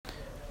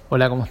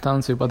Hola, ¿cómo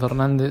están? Soy Pato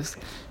Hernández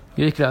y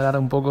hoy les quiero hablar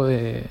un poco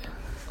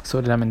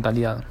sobre la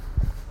mentalidad,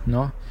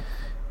 ¿no?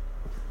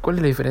 ¿Cuál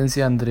es la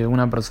diferencia entre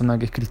una persona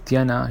que es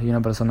cristiana y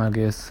una persona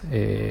que es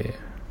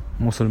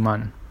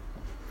musulmán?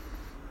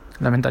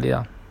 La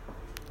mentalidad.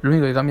 Lo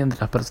único que cambia entre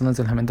las personas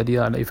es la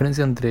mentalidad. La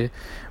diferencia entre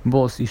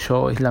vos y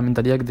yo es la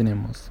mentalidad que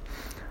tenemos.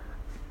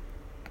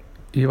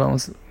 Y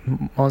vamos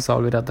a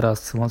volver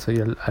atrás, vamos a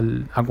ir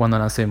a cuando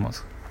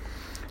nacemos.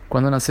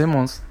 Cuando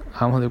nacemos,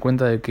 hagamos de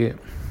cuenta de que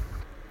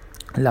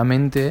la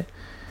mente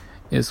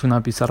es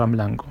una pizarra en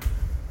blanco,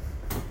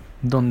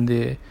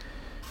 donde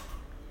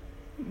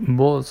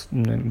vos,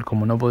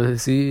 como no podés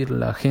decir,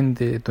 la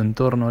gente, tu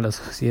entorno, la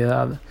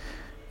sociedad,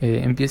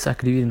 empieza a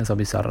escribir en esa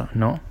pizarra,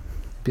 ¿no?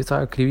 Empieza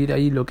a escribir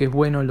ahí lo que es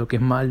bueno, lo que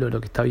es malo,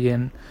 lo que está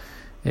bien.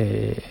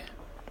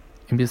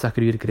 Empieza a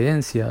escribir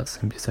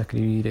creencias, empieza a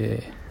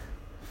escribir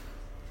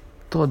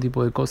todo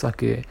tipo de cosas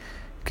que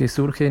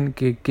surgen,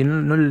 que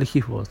no lo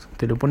elegís vos,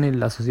 te lo pone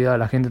la sociedad,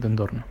 la gente, tu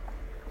entorno.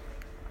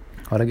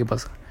 Ahora, ¿qué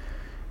pasa?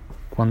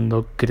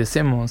 Cuando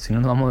crecemos, si no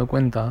nos damos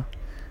cuenta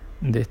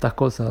de estas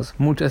cosas,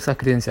 muchas de esas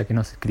creencias que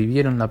nos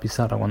escribieron en la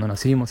pizarra cuando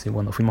nacimos y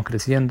cuando fuimos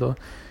creciendo,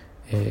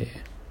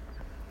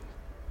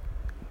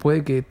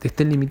 puede que te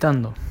estén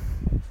limitando.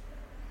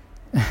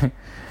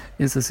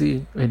 Es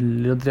así.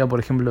 El otro día, por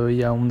ejemplo,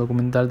 veía un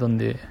documental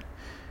donde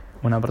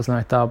una persona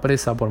estaba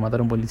presa por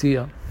matar a un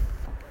policía.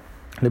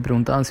 Le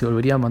preguntaban si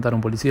volvería a matar a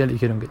un policía, le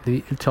dijeron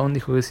que el chabón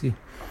dijo que sí.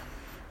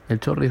 El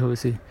chorro dijo que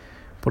sí.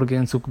 Porque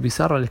en su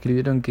pizarra le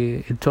escribieron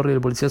que el chorro y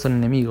el policía son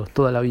enemigos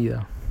toda la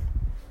vida.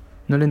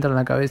 No le entra en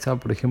la cabeza,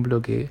 por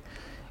ejemplo, que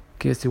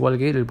es igual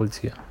que él el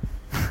policía.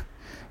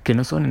 Que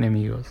no son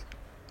enemigos.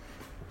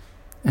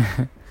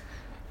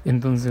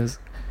 Entonces,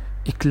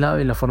 es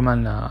clave la forma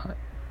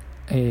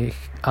en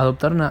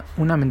adoptar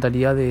una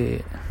mentalidad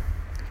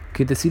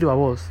que te sirva a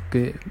vos.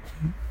 Que,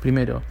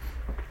 primero,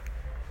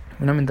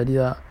 una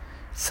mentalidad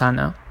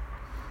sana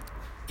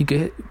y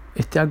que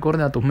esté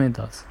acorde a tus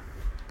metas.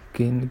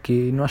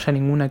 Que no haya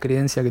ninguna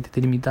creencia que te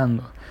esté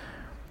limitando.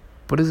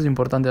 Por eso es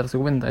importante darse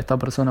cuenta. Esta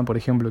persona, por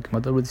ejemplo, que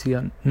mató al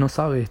policía, no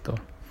sabe esto.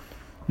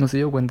 No se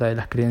dio cuenta de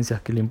las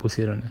creencias que le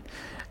impusieron.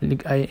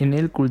 En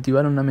él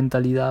cultivaron una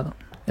mentalidad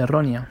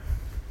errónea.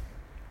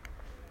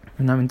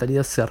 Una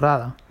mentalidad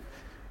cerrada.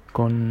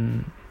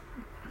 Con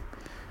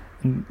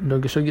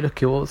lo que yo quiero es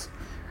que vos,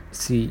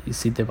 si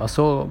te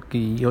pasó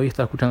y hoy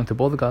estás escuchando este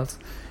podcast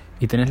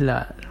y tenés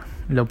la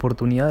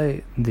oportunidad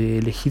de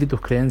elegir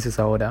tus creencias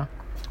ahora.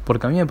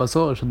 Porque a mí me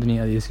pasó, yo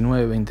tenía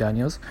 19, 20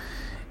 años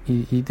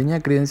y tenía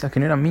creencias que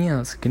no eran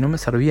mías, que no me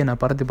servían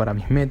aparte para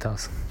mis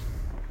metas.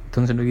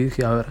 Entonces lo que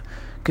dije, a ver,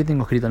 ¿qué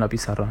tengo escrito en la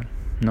pizarra?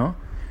 ¿No?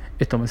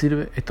 Esto me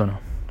sirve, esto no.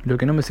 Lo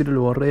que no me sirve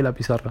lo borré de la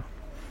pizarra,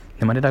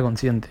 de manera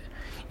consciente.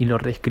 Y lo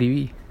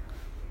reescribí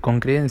con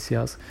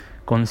creencias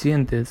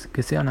conscientes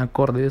que sean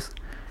acordes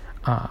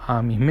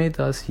a mis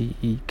metas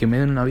y que me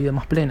den una vida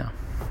más plena.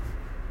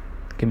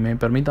 Que me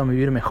permitan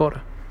vivir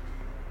mejor,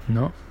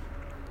 ¿no?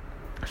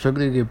 Yo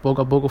creo que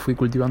poco a poco fui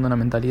cultivando una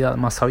mentalidad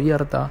más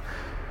abierta,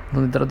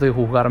 donde trato de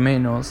juzgar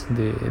menos,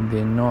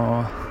 de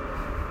no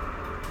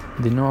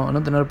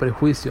tener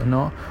prejuicios,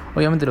 ¿no?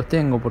 Obviamente los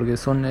tengo porque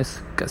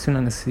es casi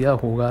una necesidad de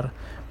juzgar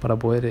para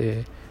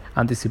poder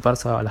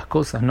anticiparse a las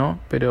cosas, ¿no?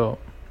 Pero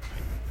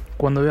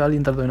cuando veo a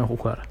alguien trato de no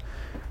juzgar,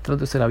 trato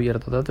de ser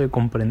abierto, trato de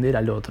comprender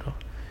al otro.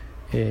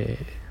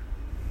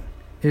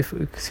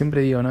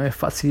 Siempre digo, ¿no? Es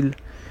fácil,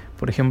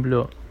 por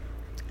ejemplo,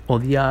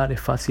 odiar,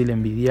 es fácil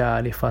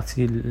envidiar, es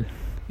fácil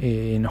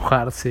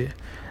enojarse.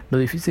 Lo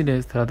difícil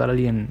es tratar a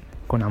alguien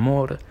con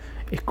amor,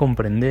 es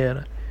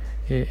comprender,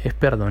 es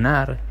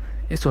perdonar.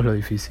 Eso es lo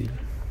difícil.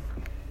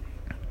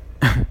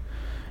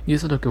 Y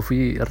eso es lo que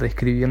fui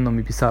reescribiendo en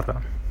mi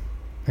pizarra.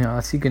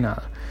 Así que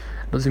nada,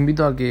 los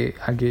invito a que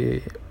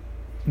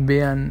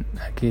vean,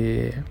 a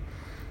que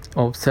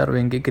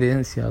observen qué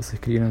creencias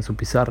escribieron en su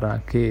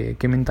pizarra, qué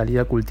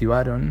mentalidad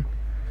cultivaron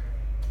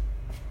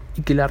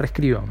y que la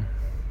reescriban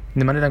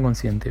de manera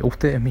consciente.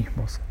 Ustedes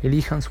mismos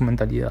elijan su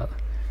mentalidad,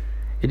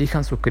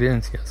 elijan sus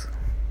creencias.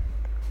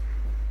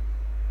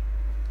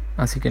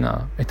 Así que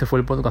nada, este fue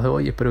el podcast de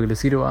hoy, espero que les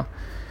sirva.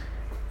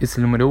 Es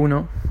el número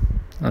 1,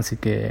 así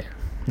que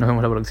nos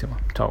vemos la próxima.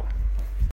 Chao.